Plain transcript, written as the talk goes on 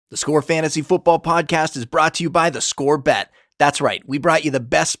The Score Fantasy Football Podcast is brought to you by The Score Bet. That's right, we brought you the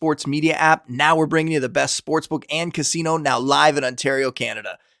best sports media app. Now we're bringing you the best sportsbook and casino, now live in Ontario,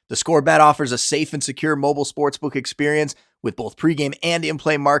 Canada. The Score Bet offers a safe and secure mobile sportsbook experience with both pregame and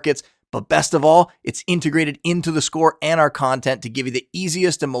in-play markets. But best of all, it's integrated into The Score and our content to give you the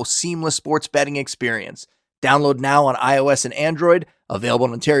easiest and most seamless sports betting experience. Download now on iOS and Android. Available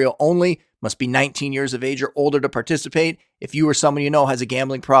in Ontario only. Must be 19 years of age or older to participate. If you or someone you know has a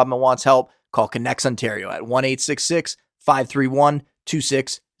gambling problem and wants help, call Connects Ontario at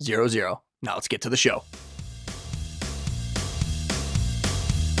 1-866-531-2600. Now let's get to the show.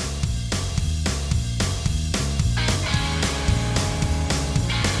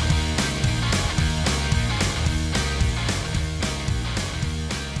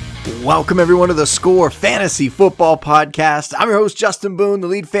 Welcome everyone to the Score Fantasy Football Podcast. I'm your host, Justin Boone, the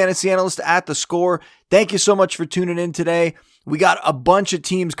lead fantasy analyst at The Score. Thank you so much for tuning in today. We got a bunch of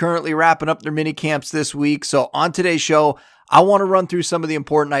teams currently wrapping up their mini camps this week. So on today's show, I want to run through some of the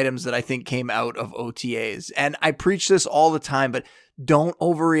important items that I think came out of OTAs. And I preach this all the time, but don't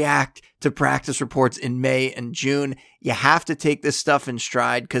overreact to practice reports in May and June. You have to take this stuff in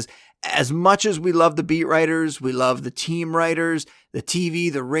stride because as much as we love the beat writers, we love the team writers, the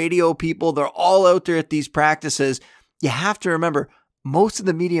TV, the radio people, they're all out there at these practices. You have to remember, most of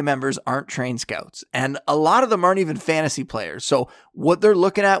the media members aren't trained scouts, and a lot of them aren't even fantasy players. So what they're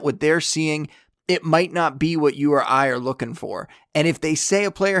looking at, what they're seeing, it might not be what you or I are looking for. And if they say a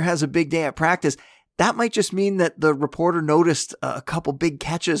player has a big day at practice, that might just mean that the reporter noticed a couple big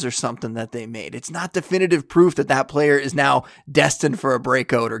catches or something that they made. It's not definitive proof that that player is now destined for a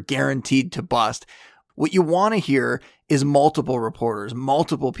breakout or guaranteed to bust. What you want to hear is multiple reporters,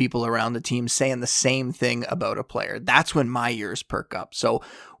 multiple people around the team saying the same thing about a player. That's when my ears perk up. So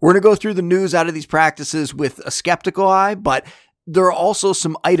we're going to go through the news out of these practices with a skeptical eye, but there are also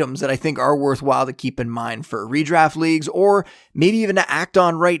some items that I think are worthwhile to keep in mind for redraft leagues or maybe even to act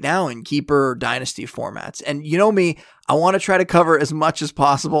on right now in keeper dynasty formats. And you know me, I want to try to cover as much as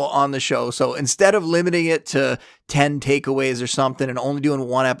possible on the show. So instead of limiting it to 10 takeaways or something and only doing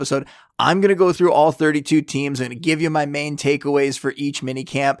one episode, I'm going to go through all 32 teams. I'm going to give you my main takeaways for each mini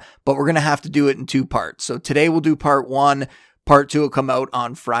camp, but we're going to have to do it in two parts. So today we'll do part one. Part two will come out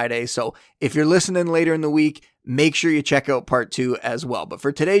on Friday. So if you're listening later in the week, make sure you check out part two as well. But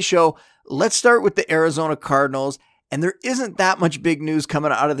for today's show, let's start with the Arizona Cardinals. And there isn't that much big news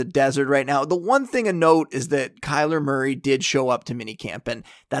coming out of the desert right now. The one thing to note is that Kyler Murray did show up to minicamp, and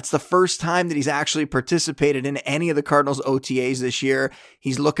that's the first time that he's actually participated in any of the Cardinals OTAs this year.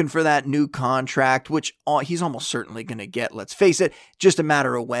 He's looking for that new contract, which he's almost certainly going to get. Let's face it, just a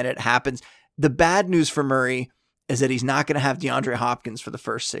matter of when it happens. The bad news for Murray is that he's not going to have DeAndre Hopkins for the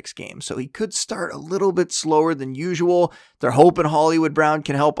first 6 games. So he could start a little bit slower than usual. They're hoping Hollywood Brown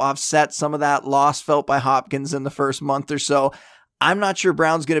can help offset some of that loss felt by Hopkins in the first month or so. I'm not sure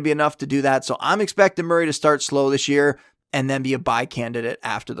Brown's going to be enough to do that. So I'm expecting Murray to start slow this year and then be a buy candidate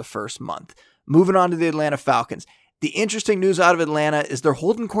after the first month. Moving on to the Atlanta Falcons. The interesting news out of Atlanta is they're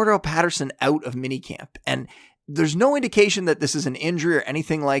holding Cordell Patterson out of minicamp. And there's no indication that this is an injury or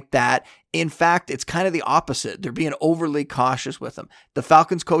anything like that. In fact, it's kind of the opposite. They're being overly cautious with him. The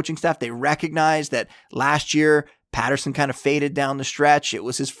Falcons coaching staff, they recognize that last year, Patterson kind of faded down the stretch. It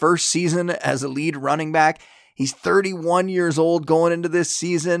was his first season as a lead running back. He's 31 years old going into this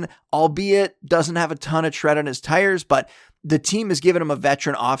season, albeit doesn't have a ton of tread on his tires, but the team has given him a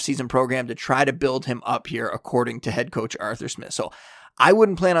veteran offseason program to try to build him up here, according to head coach Arthur Smith. So I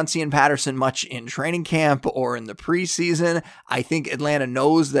wouldn't plan on seeing Patterson much in training camp or in the preseason. I think Atlanta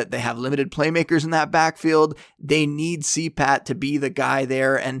knows that they have limited playmakers in that backfield. They need CPAT to be the guy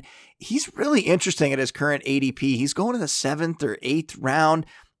there. And he's really interesting at his current ADP. He's going in the 7th or 8th round.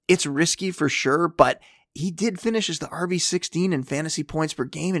 It's risky for sure, but he did finish as the RB16 in fantasy points per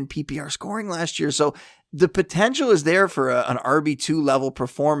game in PPR scoring last year. So the potential is there for an RB2 level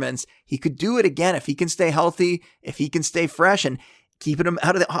performance. He could do it again if he can stay healthy, if he can stay fresh, and keeping him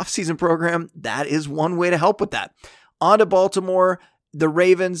out of the offseason program, that is one way to help with that. On to Baltimore, the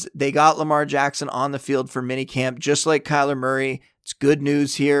Ravens, they got Lamar Jackson on the field for minicamp, just like Kyler Murray. It's good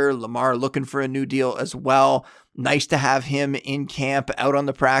news here. Lamar looking for a new deal as well. Nice to have him in camp, out on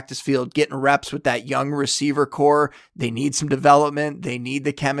the practice field, getting reps with that young receiver core. They need some development. They need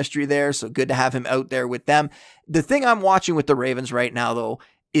the chemistry there, so good to have him out there with them. The thing I'm watching with the Ravens right now, though,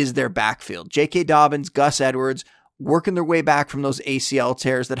 is their backfield. J.K. Dobbins, Gus Edwards, working their way back from those ACL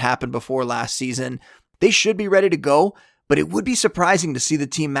tears that happened before last season. They should be ready to go, but it would be surprising to see the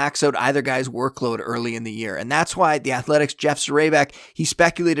team max out either guy's workload early in the year. And that's why the Athletics' Jeff Zrebiec, he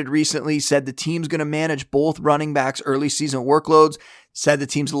speculated recently, said the team's going to manage both running backs' early season workloads. said the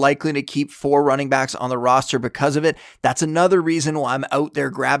team's likely to keep 4 running backs on the roster because of it. That's another reason why I'm out there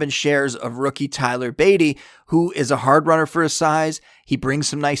grabbing shares of rookie Tyler Beatty, who is a hard runner for his size. He brings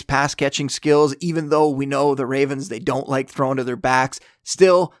some nice pass catching skills, even though we know the Ravens, they don't like throwing to their backs.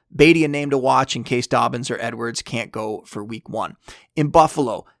 Still, Beatty a name to watch in case Dobbins or Edwards can't go for week 1. In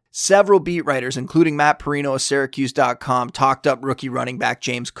Buffalo, several beat writers, including Matt Perino of Syracuse.com, talked up rookie running back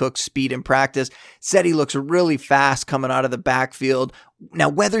James Cook's speed in practice, said he looks really fast coming out of the backfield. Now,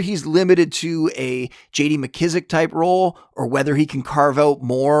 whether he's limited to a J.D. McKissic type role or whether he can carve out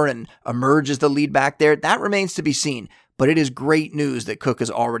more and emerge as the lead back there, that remains to be seen. But it is great news that Cook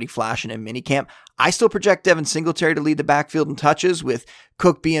is already flashing in minicamp. I still project Devin Singletary to lead the backfield in touches, with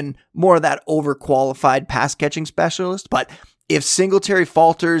Cook being more of that overqualified pass catching specialist. But if Singletary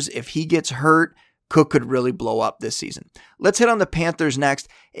falters, if he gets hurt, Cook could really blow up this season. Let's hit on the Panthers next.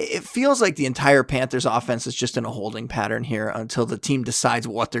 It feels like the entire Panthers offense is just in a holding pattern here until the team decides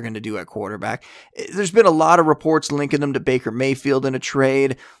what they're going to do at quarterback. There's been a lot of reports linking them to Baker Mayfield in a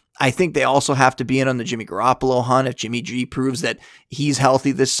trade. I think they also have to be in on the Jimmy Garoppolo hunt. If Jimmy G proves that he's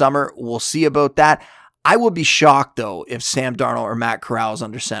healthy this summer, we'll see about that. I will be shocked, though, if Sam Darnold or Matt Corral is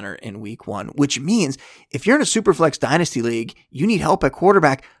under center in week 1, which means if you're in a Superflex Dynasty League, you need help at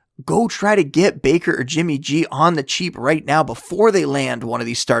quarterback, go try to get Baker or Jimmy G on the cheap right now before they land one of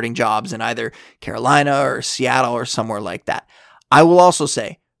these starting jobs in either Carolina or Seattle or somewhere like that. I will also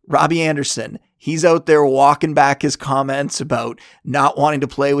say, Robbie Anderson, he's out there walking back his comments about not wanting to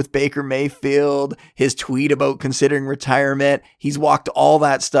play with Baker Mayfield, his tweet about considering retirement. He's walked all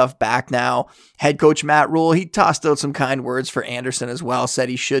that stuff back now. Head coach Matt Rule, he tossed out some kind words for Anderson as well, said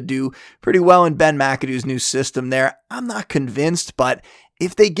he should do pretty well in Ben McAdoo's new system there. I'm not convinced, but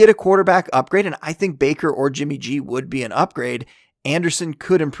if they get a quarterback upgrade, and I think Baker or Jimmy G would be an upgrade, Anderson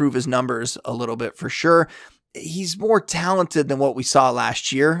could improve his numbers a little bit for sure. He's more talented than what we saw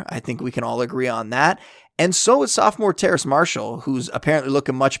last year. I think we can all agree on that. And so is sophomore Terrace Marshall, who's apparently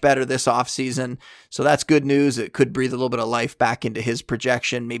looking much better this offseason. So that's good news. It could breathe a little bit of life back into his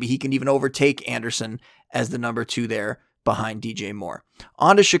projection. Maybe he can even overtake Anderson as the number 2 there behind DJ Moore.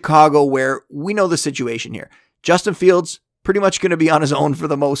 On to Chicago, where we know the situation here. Justin Fields, pretty much going to be on his own for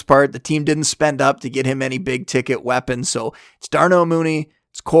the most part. The team didn't spend up to get him any big ticket weapons. So it's Darnell Mooney,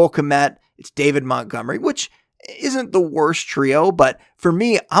 it's Cole Kmet, it's David Montgomery, which isn't the worst trio, but for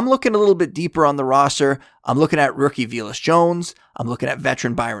me, I'm looking a little bit deeper on the roster. I'm looking at rookie Velus Jones. I'm looking at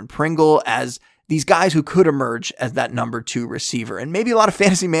veteran Byron Pringle as these guys who could emerge as that number 2 receiver. And maybe a lot of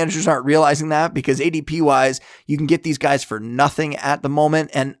fantasy managers aren't realizing that because ADP-wise, you can get these guys for nothing at the moment.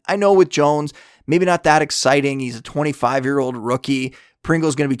 And I know with Jones, maybe not that exciting. He's a 25-year-old rookie.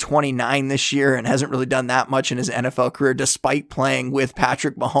 Pringle's going to be 29 this year and hasn't really done that much in his NFL career, despite playing with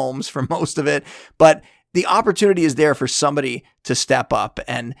Patrick Mahomes for most of it. But the opportunity is there for somebody to step up.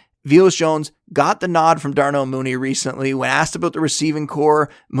 And Velus Jones got the nod from Darnell Mooney recently. When asked about the receiving core,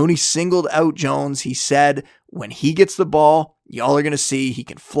 Mooney singled out Jones. He said, when he gets the ball, y'all are going to see he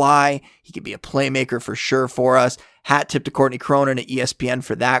can fly. He can be a playmaker for sure for us. Hat tip to Courtney Cronin at ESPN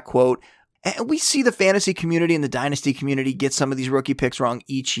for that quote. And we see the fantasy community and the dynasty community get some of these rookie picks wrong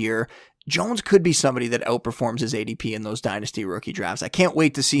each year. Jones could be somebody that outperforms his ADP in those dynasty rookie drafts. I can't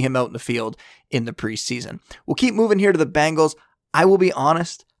wait to see him out in the field in the preseason. We'll keep moving here to the Bengals. I will be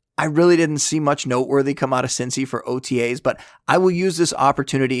honest, I really didn't see much noteworthy come out of Cincy for OTAs, but I will use this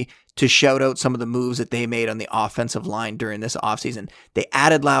opportunity to shout out some of the moves that they made on the offensive line during this offseason. They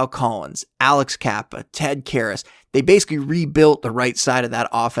added Lyle Collins, Alex Kappa, Ted Karras. They basically rebuilt the right side of that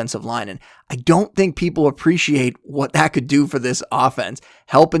offensive line, and I don't think people appreciate what that could do for this offense.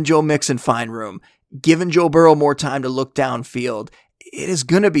 Helping Joe Mixon find room, giving Joe Burrow more time to look downfield. It is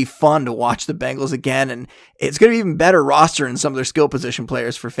going to be fun to watch the Bengals again, and it's going to be even better roster in some of their skill position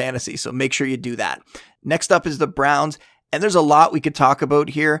players for fantasy, so make sure you do that. Next up is the Browns, and there's a lot we could talk about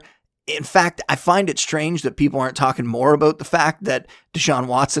here. In fact, I find it strange that people aren't talking more about the fact that Deshaun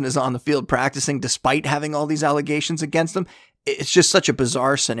Watson is on the field practicing despite having all these allegations against him. It's just such a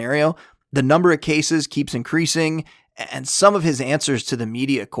bizarre scenario. The number of cases keeps increasing, and some of his answers to the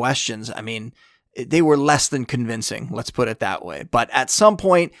media questions, I mean, they were less than convincing, let's put it that way. But at some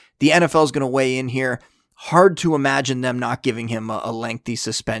point, the NFL is going to weigh in here. Hard to imagine them not giving him a lengthy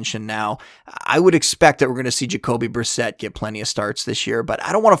suspension now. I would expect that we're going to see Jacoby Brissett get plenty of starts this year, but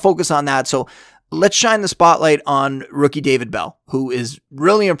I don't want to focus on that. So let's shine the spotlight on rookie David Bell, who is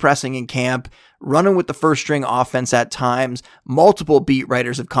really impressing in camp, running with the first string offense at times. Multiple beat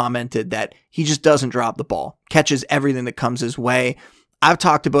writers have commented that he just doesn't drop the ball, catches everything that comes his way. I've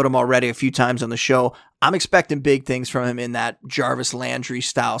talked about him already a few times on the show. I'm expecting big things from him in that Jarvis Landry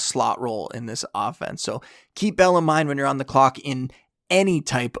style slot role in this offense. So keep Bell in mind when you're on the clock in any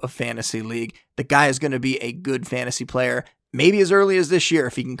type of fantasy league, the guy is going to be a good fantasy player, maybe as early as this year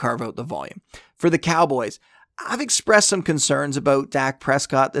if he can carve out the volume. For the Cowboys, I've expressed some concerns about Dak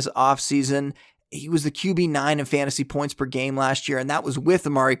Prescott this offseason. He was the QB9 in fantasy points per game last year, and that was with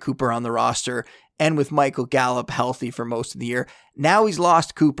Amari Cooper on the roster and with Michael Gallup healthy for most of the year. Now he's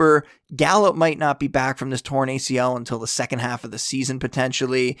lost Cooper. Gallup might not be back from this torn ACL until the second half of the season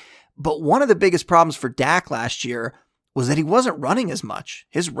potentially. But one of the biggest problems for Dak last year was that he wasn't running as much.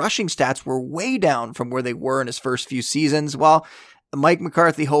 His rushing stats were way down from where they were in his first few seasons. Well, Mike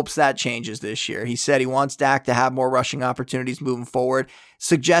McCarthy hopes that changes this year. He said he wants Dak to have more rushing opportunities moving forward,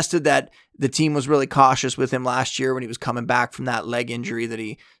 suggested that the team was really cautious with him last year when he was coming back from that leg injury that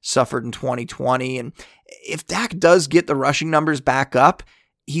he suffered in 2020. And if Dak does get the rushing numbers back up,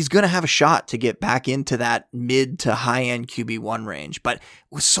 he's going to have a shot to get back into that mid to high end QB1 range. But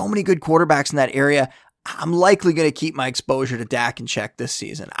with so many good quarterbacks in that area, I'm likely going to keep my exposure to Dak in check this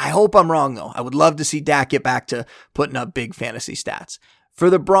season. I hope I'm wrong, though. I would love to see Dak get back to putting up big fantasy stats.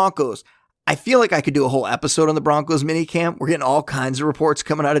 For the Broncos, I feel like I could do a whole episode on the Broncos minicamp. We're getting all kinds of reports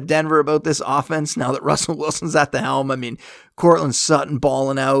coming out of Denver about this offense now that Russell Wilson's at the helm. I mean, Cortland Sutton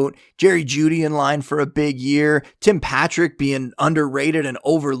balling out, Jerry Jeudy in line for a big year, Tim Patrick being underrated and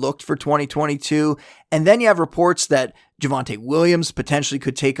overlooked for 2022. And then you have reports that Javonte Williams potentially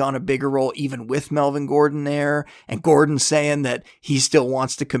could take on a bigger role even with Melvin Gordon there. And Gordon saying that he still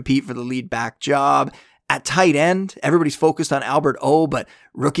wants to compete for the lead back job. At tight end, everybody's focused on Albert O, but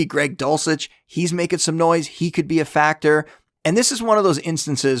rookie Greg Dulcich, he's making some noise. He could be a factor. And this is one of those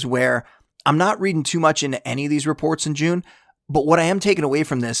instances where I'm not reading too much into any of these reports in June, but what I am taking away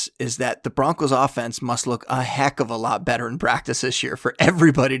from this is that the Broncos offense must look a heck of a lot better in practice this year for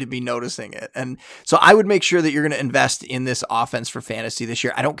everybody to be noticing it. And so I would make sure that you're going to invest in this offense for fantasy this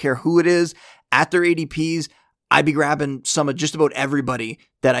year. I don't care who it is at their ADPs. I'd be grabbing some of just about everybody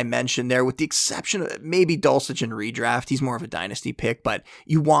that I mentioned there, with the exception of maybe Dulcich in redraft. He's more of a dynasty pick, but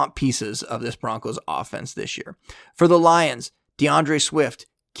you want pieces of this Broncos offense this year. For the Lions, DeAndre Swift,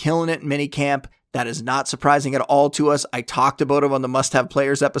 killing it in minicamp. That is not surprising at all to us. I talked about him on the Must-Have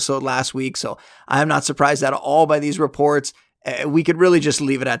Players episode last week, so I am not surprised at all by these reports. We could really just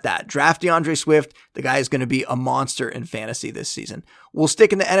leave it at that. Draft DeAndre Swift. The guy is going to be a monster in fantasy this season. We'll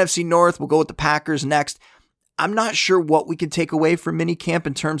stick in the NFC North. We'll go with the Packers next. I'm not sure what we can take away from minicamp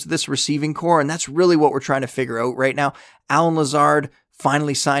in terms of this receiving core, and that's really what we're trying to figure out right now. Allen Lazard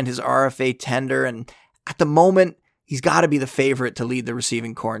finally signed his RFA tender, and at the moment, he's got to be the favorite to lead the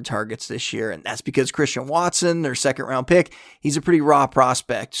receiving core in targets this year, and that's because Christian Watson, their second-round pick, he's a pretty raw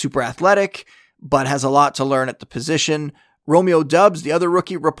prospect, super athletic, but has a lot to learn at the position. Romeo Doubs, the other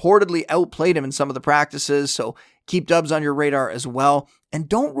rookie, reportedly outplayed him in some of the practices, so keep Doubs on your radar as well. And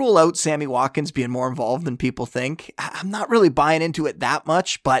don't rule out Sammy Watkins being more involved than people think. I'm not really buying into it that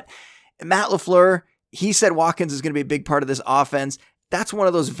much, but Matt LaFleur, he said Watkins is going to be a big part of this offense. That's one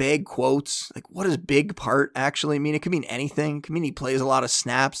of those vague quotes. Like, what does big part actually mean? It could mean anything. It could mean he plays a lot of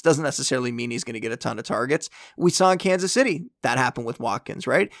snaps. Doesn't necessarily mean he's going to get a ton of targets. We saw in Kansas City that happened with Watkins,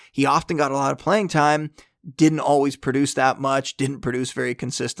 right? He often got a lot of playing time, didn't always produce that much, didn't produce very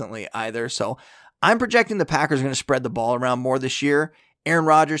consistently either. So I'm projecting the Packers are going to spread the ball around more this year. Aaron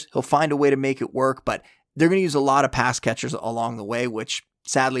Rodgers, he'll find a way to make it work, but they're going to use a lot of pass catchers along the way, which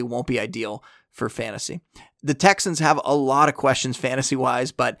sadly won't be ideal for fantasy. The Texans have a lot of questions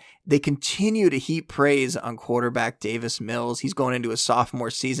fantasy-wise, but they continue to heap praise on quarterback Davis Mills. He's going into his sophomore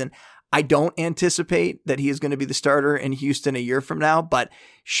season. I don't anticipate that he is going to be the starter in Houston a year from now, but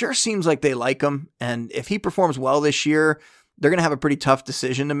sure seems like they like him, and if he performs well this year, they're going to have a pretty tough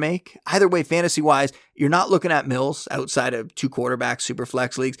decision to make. Either way, fantasy-wise, you're not looking at Mills outside of two quarterback super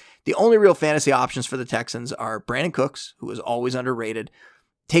flex leagues. The only real fantasy options for the Texans are Brandon Cooks, who is always underrated.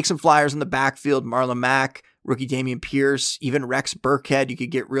 Take some flyers in the backfield, Marlon Mack, rookie Damian Pierce, even Rex Burkhead. You could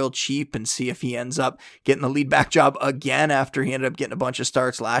get real cheap and see if he ends up getting the lead back job again after he ended up getting a bunch of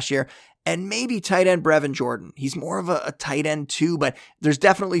starts last year. And maybe tight end Brevin Jordan. He's more of a tight end too, but there's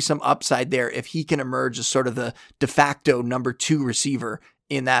definitely some upside there if he can emerge as sort of the de facto number 2 receiver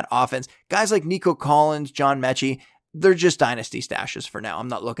in that offense. Guys like Nico Collins, John Mechie, they're just dynasty stashes for now. I'm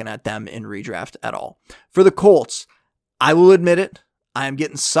not looking at them in redraft at all. For the Colts, I will admit it, I am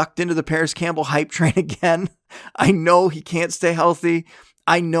getting sucked into the Paris Campbell hype train again. I know he can't stay healthy.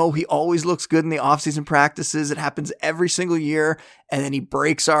 I know he always looks good in the offseason practices. It happens every single year. And then he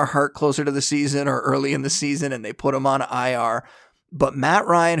breaks our heart closer to the season or early in the season and they put him on IR. But Matt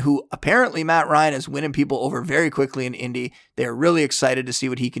Ryan, who apparently Matt Ryan is winning people over very quickly in Indy. They're really excited to see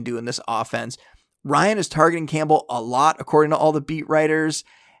what he can do in this offense. Ryan is targeting Campbell a lot, according to all the beat writers.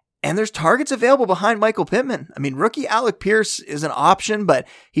 And there's targets available behind Michael Pittman. I mean, rookie Alec Pierce is an option, but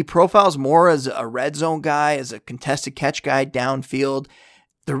he profiles more as a red zone guy, as a contested catch guy downfield.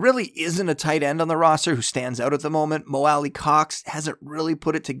 There really isn't a tight end on the roster who stands out at the moment. Mo Alley Cox hasn't really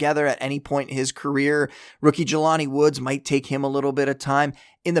put it together at any point in his career. Rookie Jelani Woods might take him a little bit of time.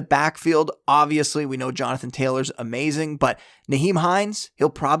 In the backfield, obviously, we know Jonathan Taylor's amazing, but Nyheim Hines, he'll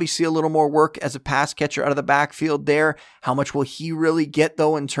probably see a little more work as a pass catcher out of the backfield there. How much will he really get,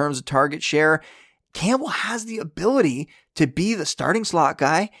 though, in terms of target share? Campbell has the ability to be the starting slot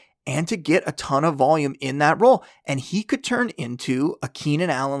guy and to get a ton of volume in that role. And he could turn into a Keenan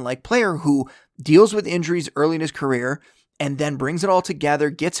Allen-like player who deals with injuries early in his career and then brings it all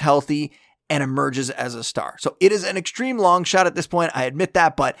together, gets healthy, and emerges as a star. So it is an extreme long shot at this point, I admit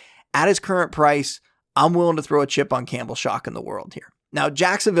that, but at his current price, I'm willing to throw a chip on Campbell shocking the world here. Now,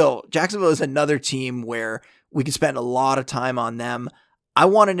 Jacksonville is another team where we could spend a lot of time on them. I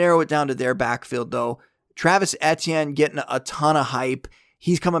want to narrow it down to their backfield, though. Travis Etienne getting a ton of hype.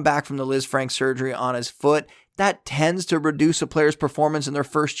 He's coming back from the Liz Frank surgery on his foot. That tends to reduce a player's performance in their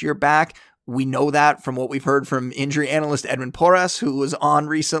first year back. We know that from what we've heard from injury analyst Edwin Porras, who was on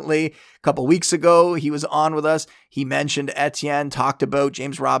recently. A couple weeks ago, he was on with us. He mentioned Etienne, talked about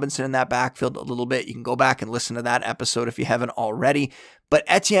James Robinson in that backfield a little bit. You can go back and listen to that episode if you haven't already. But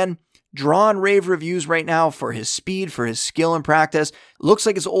Etienne, drawing rave reviews right now for his speed, for his skill in practice. Looks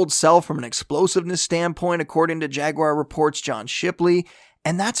like his old self from an explosiveness standpoint, according to Jaguar Reports' John Shipley.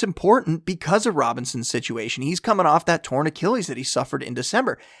 And that's important because of Robinson's situation. He's coming off that torn Achilles that he suffered in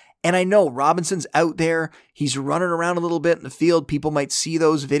December. And I know Robinson's out there. He's running around a little bit in the field. People might see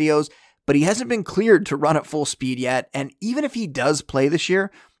those videos, but he hasn't been cleared to run at full speed yet. And even if he does play this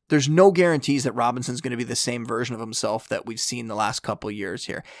year, there's no guarantees that Robinson's going to be the same version of himself that we've seen the last couple of years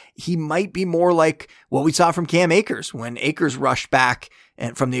here. He might be more like what we saw from Cam Akers when Akers rushed back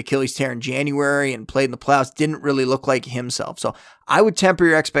and from the Achilles tear in January and played in the playoffs. Didn't really look like himself. So I would temper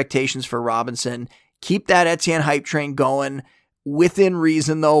your expectations for Robinson. Keep that Etienne hype train going. Within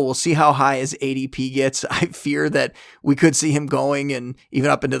reason, though, we'll see how high his ADP gets. I fear that we could see him going and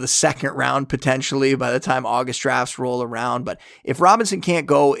even up into the second round potentially by the time August drafts roll around. But if Robinson can't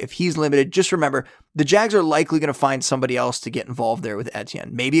go, if he's limited, just remember the Jags are likely going to find somebody else to get involved there with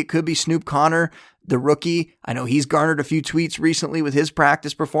Etienne. Maybe it could be Snoop Connor, the rookie. I know he's garnered a few tweets recently with his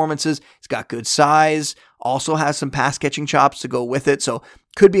practice performances. He's got good size, also has some pass catching chops to go with it. So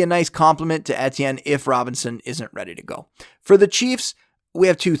could be a nice compliment to Etienne if Robinson isn't ready to go. For the Chiefs, we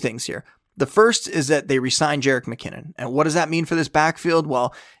have two things here. The first is that they re-signed Jerick McKinnon. And what does that mean for this backfield?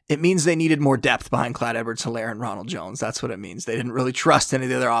 Well, it means they needed more depth behind Clyde Edwards-Helaire and Ronald Jones. That's what it means. They didn't really trust any of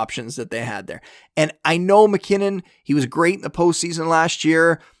the other options that they had there. And I know McKinnon, he was great in the postseason last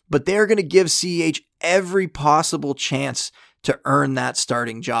year, but they're going to give CEH every possible chance to earn that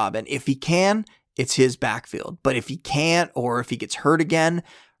starting job. And if he can, it's his backfield. But if he can't, or if he gets hurt again,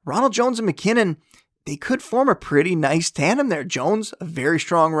 Ronald Jones and McKinnon, they could form a pretty nice tandem there. Jones, a very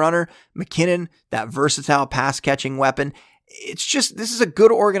strong runner. McKinnon, that versatile pass-catching weapon. It's just, this is a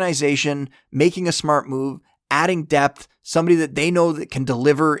good organization making a smart move, adding depth, somebody that they know that can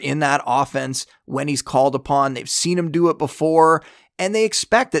deliver in that offense when he's called upon. They've seen him do it before, and they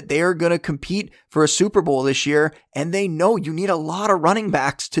expect that they are going to compete for a Super Bowl this year, and they know you need a lot of running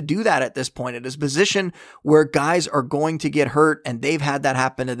backs to do that at this point. It is a position where guys are going to get hurt, and they've had that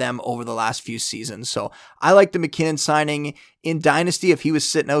happen to them over the last few seasons. So I like the McKinnon signing. In Dynasty, if he was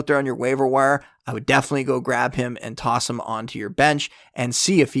sitting out there on your waiver wire, I would definitely go grab him and toss him onto your bench and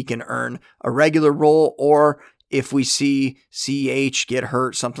see if he can earn a regular role, or if we see CEH get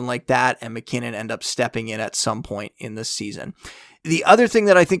hurt, something like that, and McKinnon end up stepping in at some point in the season. The other thing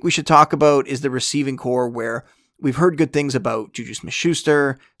that I think we should talk about is the receiving core, where we've heard good things about Juju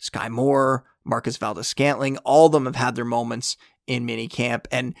Smith-Schuster, Sky Moore, Marcus Valdes-Scantling. All of them have had their moments in minicamp.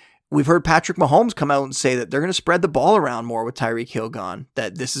 And we've heard Patrick Mahomes come out and say that they're going to spread the ball around more with Tyreek Hill gone.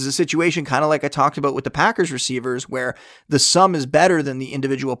 That this is a situation kind of like I talked about with the Packers receivers, where the sum is better than the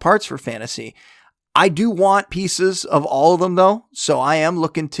individual parts for fantasy. I do want pieces of all of them, though. So I am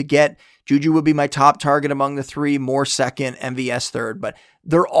looking to get Juju would be my top target among the three, Moore second, MVS third, but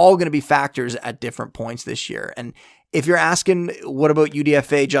they're all going to be factors at different points this year. And if you're asking, what about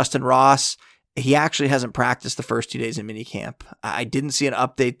UDFA Justin Ross? He actually hasn't practiced the first 2 days in minicamp. I didn't see an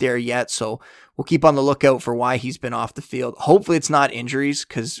update there yet, so we'll keep on the lookout for why he's been off the field. Hopefully it's not injuries,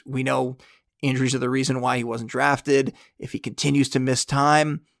 because we know injuries are the reason why he wasn't drafted. If he continues to miss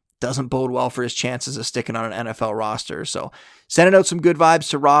time, doesn't bode well for his chances of sticking on an NFL roster. So sending out some good vibes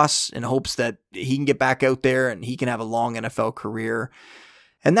to Ross in hopes that he can get back out there and he can have a long NFL career.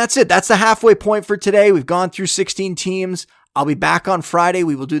 And that's it. That's the halfway point for today. We've gone through 16 teams. I'll be back on Friday.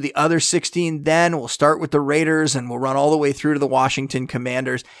 We will do the other 16 then. We'll start with the Raiders and we'll run all the way through to the Washington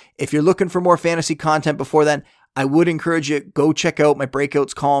Commanders. If you're looking for more fantasy content before then, I would encourage you, go check out my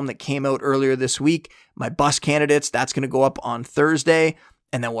breakouts column that came out earlier this week. My bust candidates, that's going to go up on Thursday.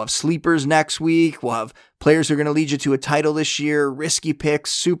 And then we'll have sleepers next week. We'll have players who are going to lead you to a title this year, risky picks,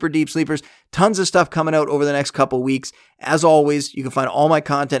 super deep sleepers, tons of stuff coming out over the next couple weeks. As always, you can find all my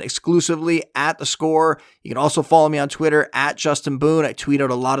content exclusively at The Score. You can also follow me on Twitter at Justin Boone. I tweet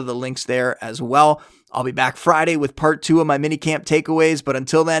out a lot of the links there as well. I'll be back Friday with part 2 of my minicamp takeaways. But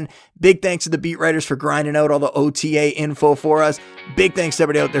until then, big thanks to the beat writers for grinding out all the OTA info for us. Big thanks to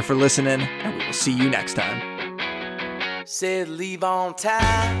everybody out there for listening, and we will see you next time. Said leave on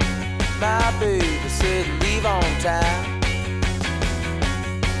time, my baby said leave on time.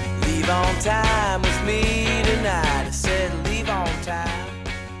 Leave on time with me tonight.